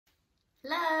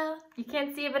Hello! You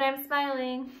can't see it, but I'm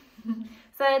smiling.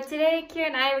 So today, Kira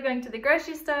and I were going to the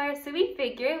grocery store, so we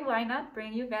figured why not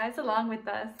bring you guys along with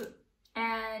us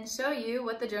and show you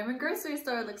what the German grocery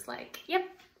store looks like. Yep,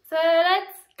 so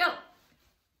let's go!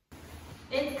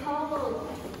 It's cold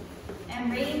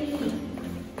and rainy.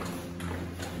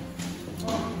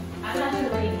 Well, I'm not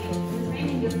sure rainy. It was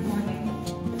raining this morning.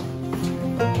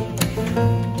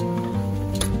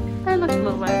 That looks a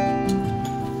little wet.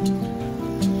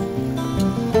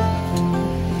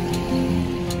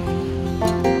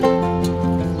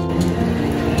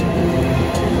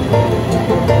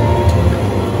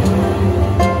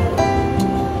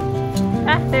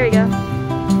 There we go.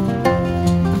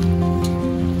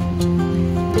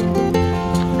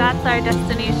 That's our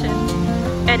destination,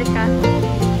 Edeka.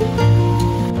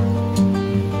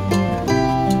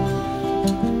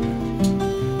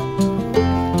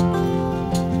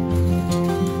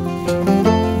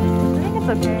 I think it's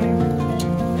okay.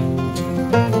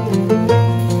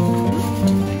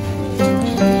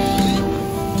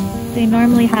 They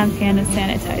normally have hand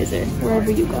sanitizer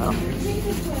wherever you go.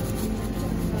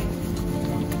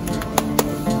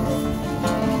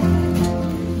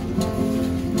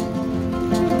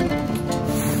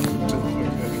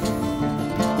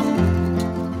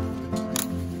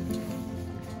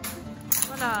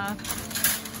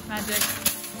 Magic.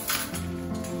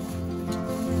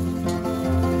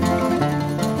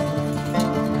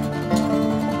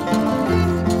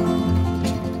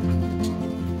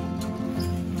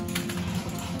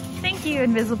 Thank you,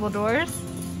 invisible doors.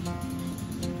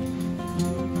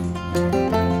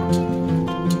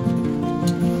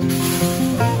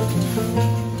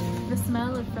 The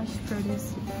smell of fresh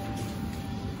produce.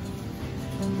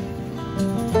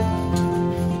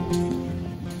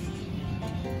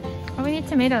 Oh, we need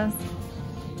tomatoes.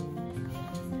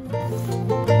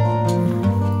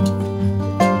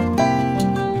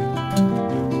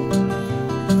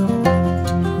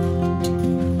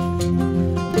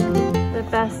 The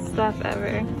best stuff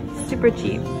ever. Super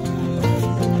cheap.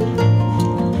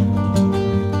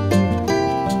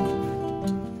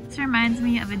 This reminds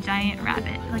me of a giant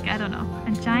rabbit. Like, I don't know.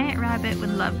 A giant rabbit would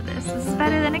love this. This is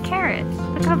better than a carrot.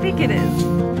 Look how big it is.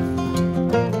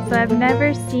 So I've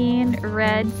never seen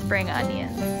red spring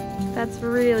onions. That's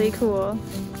really cool.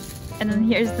 And then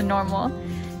here's the normal.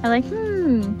 I'm like,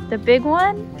 the big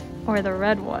one or the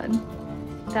red one?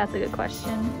 That's a good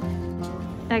question.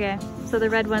 Okay, so the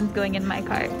red one's going in my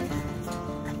cart.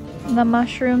 The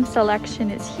mushroom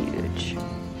selection is huge.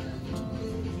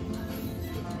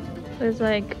 There's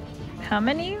like, how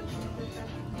many?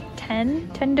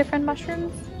 10 different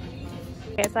mushrooms?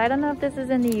 Okay, so I don't know if this is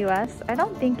in the US. I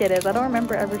don't think it is. I don't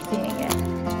remember ever seeing it.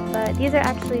 But these are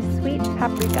actually sweet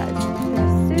paprikas.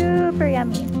 They're super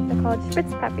yummy. They're called spritz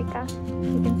paprika.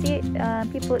 You can see it,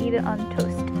 people eat it on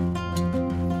toast.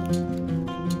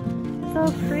 So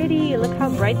pretty. Look how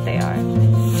bright they are. I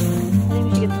think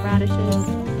we should get some radishes.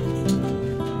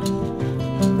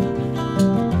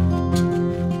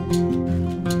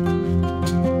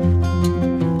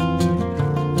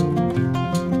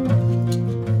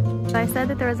 I said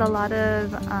that there was a lot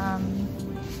of,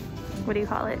 what do you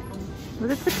call it?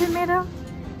 Was it the tomato?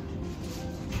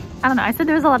 I don't know, I said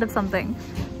there was a lot of something,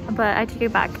 but I take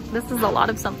it back. This is a lot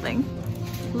of something.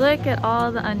 Look at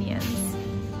all the onions.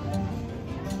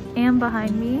 And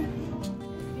behind me,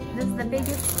 this is the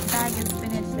biggest bag of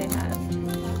spinach they have.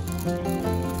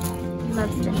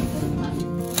 Love spinach.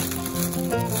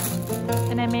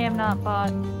 And I may have not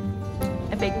bought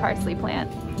a big parsley plant.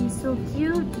 He's so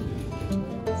cute.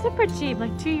 Super cheap,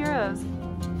 like €2.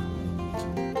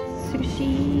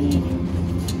 Sushi.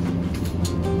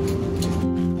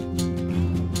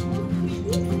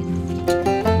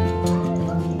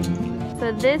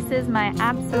 So this is my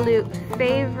absolute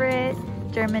favorite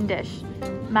German dish,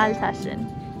 Maultaschen.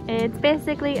 It's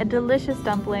basically a delicious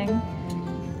dumpling.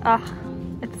 Ah,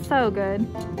 it's so good.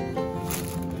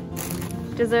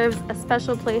 Deserves a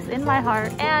special place in my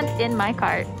heart and in my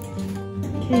cart.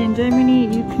 Okay, in Germany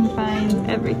you can find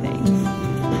everything.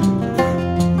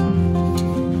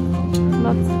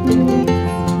 Lots of food.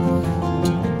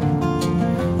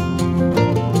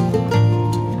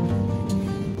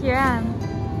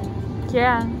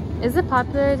 Kira, is it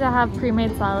popular to have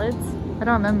pre-made salads? I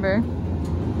don't remember.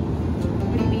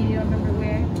 What do you mean you don't remember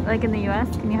where? Like in the US,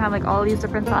 can you have like all these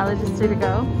different salads just to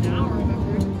go? I don't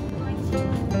remember.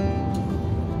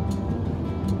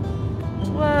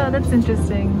 Whoa, that's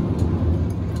interesting.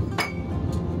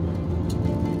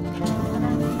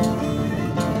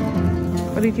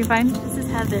 What did you find? This is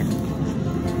heaven.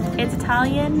 It's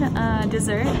Italian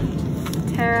dessert.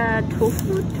 Terra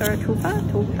tofu?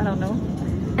 I don't know.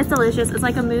 It's delicious. It's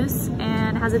like a mousse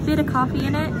and has a bit of coffee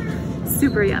in it.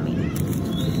 Super yummy.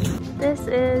 This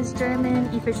is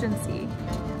German efficiency.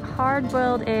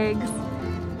 Hard-boiled eggs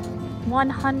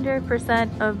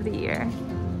 100% of the year.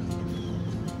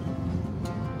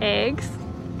 Eggs,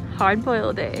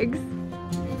 hard-boiled eggs.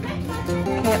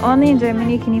 Okay, only in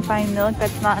Germany can you find milk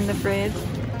that's not in the fridge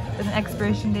with an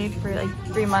expiration date for like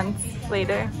 3 months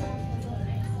later.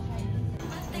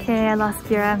 Okay, I lost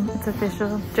Kira. It's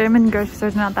official. German grocery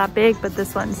stores are not that big, but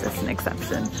this one's just an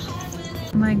exception.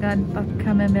 Oh my god,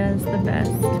 Backkameme is the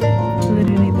best.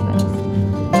 Literally the best.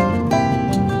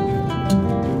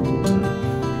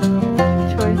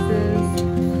 Choices.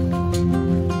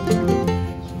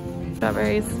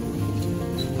 Strawberries.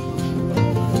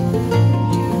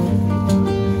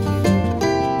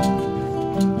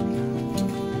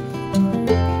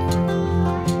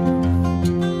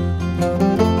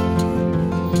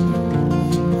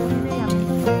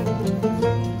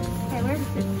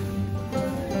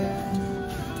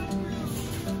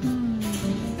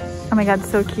 Oh my god,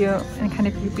 so cute and kind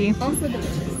of creepy. Also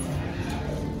delicious.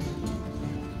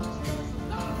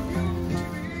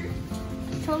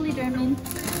 Totally German.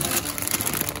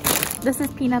 This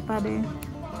is peanut butter.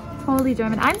 Totally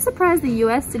German. I'm surprised the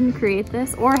US didn't create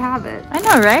this or have it. I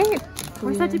know, right?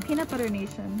 We're such a peanut butter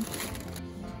nation.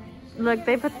 Look,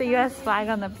 they put the US flag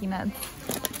on the peanuts.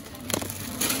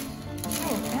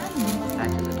 Oh, and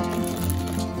back to the thing.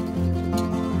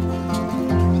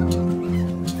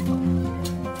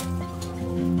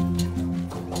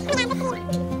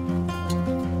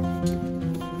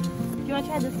 Do you want to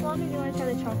try this one or do you want to try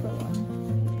the chocolate one?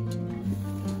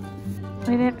 I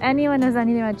mean, if anyone knows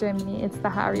anything about Germany, it's the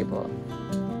Haribo.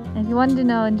 And if you wanted to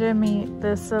know, in Germany,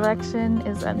 the selection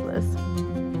is endless.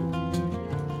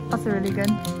 Also really good.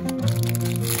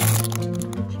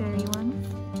 The cherry one.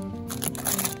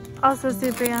 Also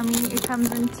super yummy. It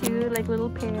comes in 2 like little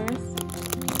pairs.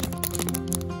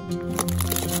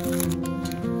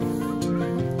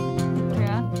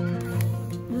 Yeah.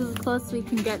 This is as close as we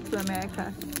can get to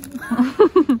America.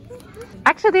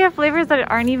 Actually, they have flavors that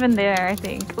aren't even there, I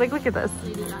think. Like, look at this.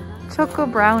 Choco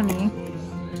brownie.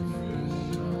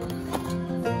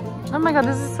 Oh my god,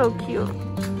 this is so cute.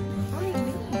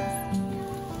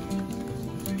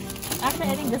 Actually,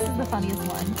 I think this is the funniest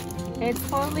one. It's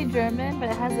totally German, but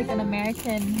it has like an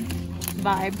American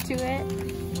vibe to it.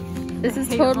 This is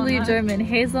totally German.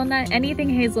 Hazelnut, anything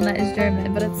hazelnut is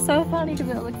German, but it's so funny because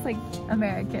it looks like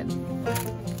American.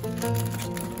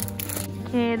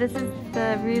 Okay, this is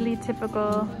the really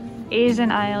typical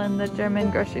Asian aisle in the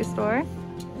German grocery store.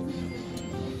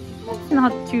 It's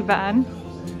not too bad.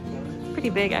 Pretty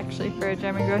big actually for a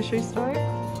German grocery store.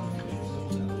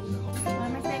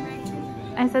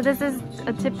 I said this is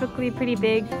a typically pretty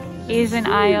big Asian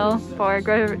aisle for a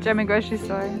German grocery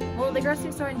store. Well, the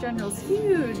grocery store in general is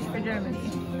huge for Germany.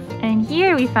 And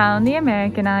here we found the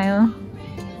American aisle.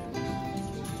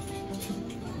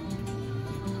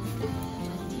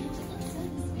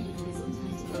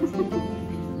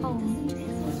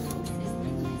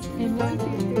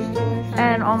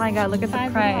 And oh my god, look at the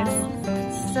price.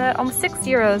 It's almost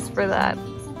 €6 for that.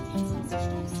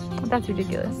 That's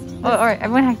ridiculous. Oh, or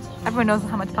everyone knows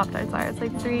how much Pop-Tarts are. It's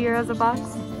like €3 a box.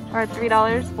 Or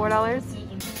 $3, $4.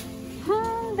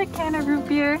 The can of root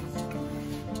beer.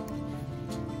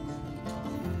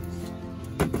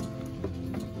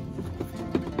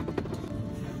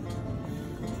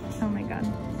 Oh my god.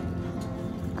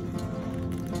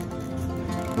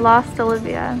 Lost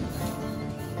Olivia.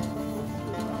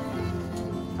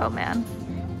 Oh man.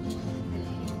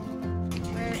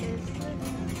 Where is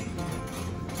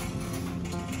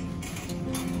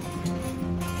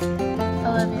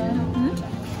Olivia?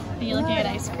 Are you looking at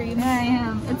ice cream? Yeah, I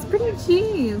am. It's pretty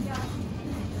cheap.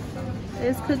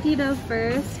 There's cookie dough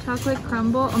first, chocolate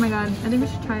crumble. Oh my god, I think we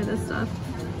should try this stuff.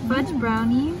 Fudge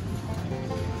brownie.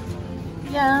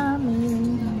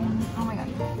 Yummy. Oh my god.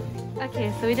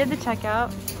 Okay, so we did the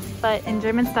checkout, but in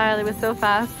German style it was so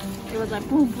fast. It was like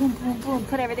boom, boom, boom, boom,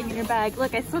 put everything in your bag.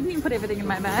 Look, I still didn't even put everything in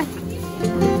my bag.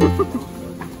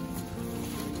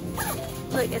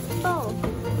 Look, it's full.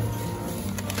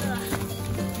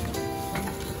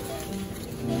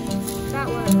 That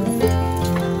was.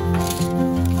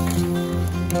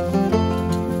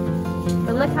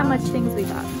 But look how much things we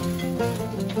got.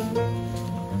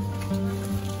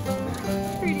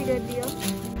 Pretty good deal.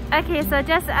 Okay, so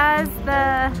just as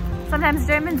sometimes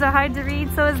Germans are hard to read,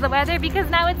 so is the weather because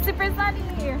now it's super sunny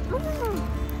here.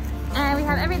 And we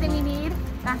have everything we need.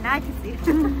 Ah, now I can see.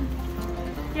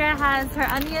 Kira has her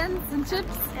onions and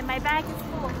chips, and my bag is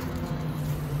full.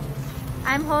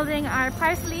 I'm holding our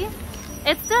parsley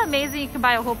It's still amazing you can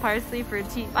buy a whole parsley for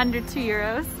under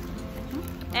 €2.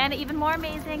 And even more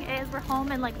amazing is we're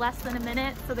home in like less than a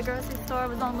minute, so the grocery store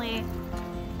was only,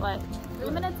 what, 3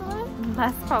 minutes away?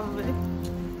 Less probably.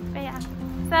 But yeah,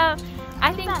 so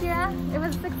I think Kira, it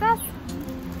was a success.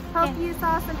 Hope you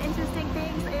saw some interesting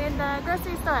things in the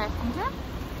grocery store.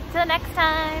 Till next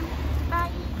time, bye.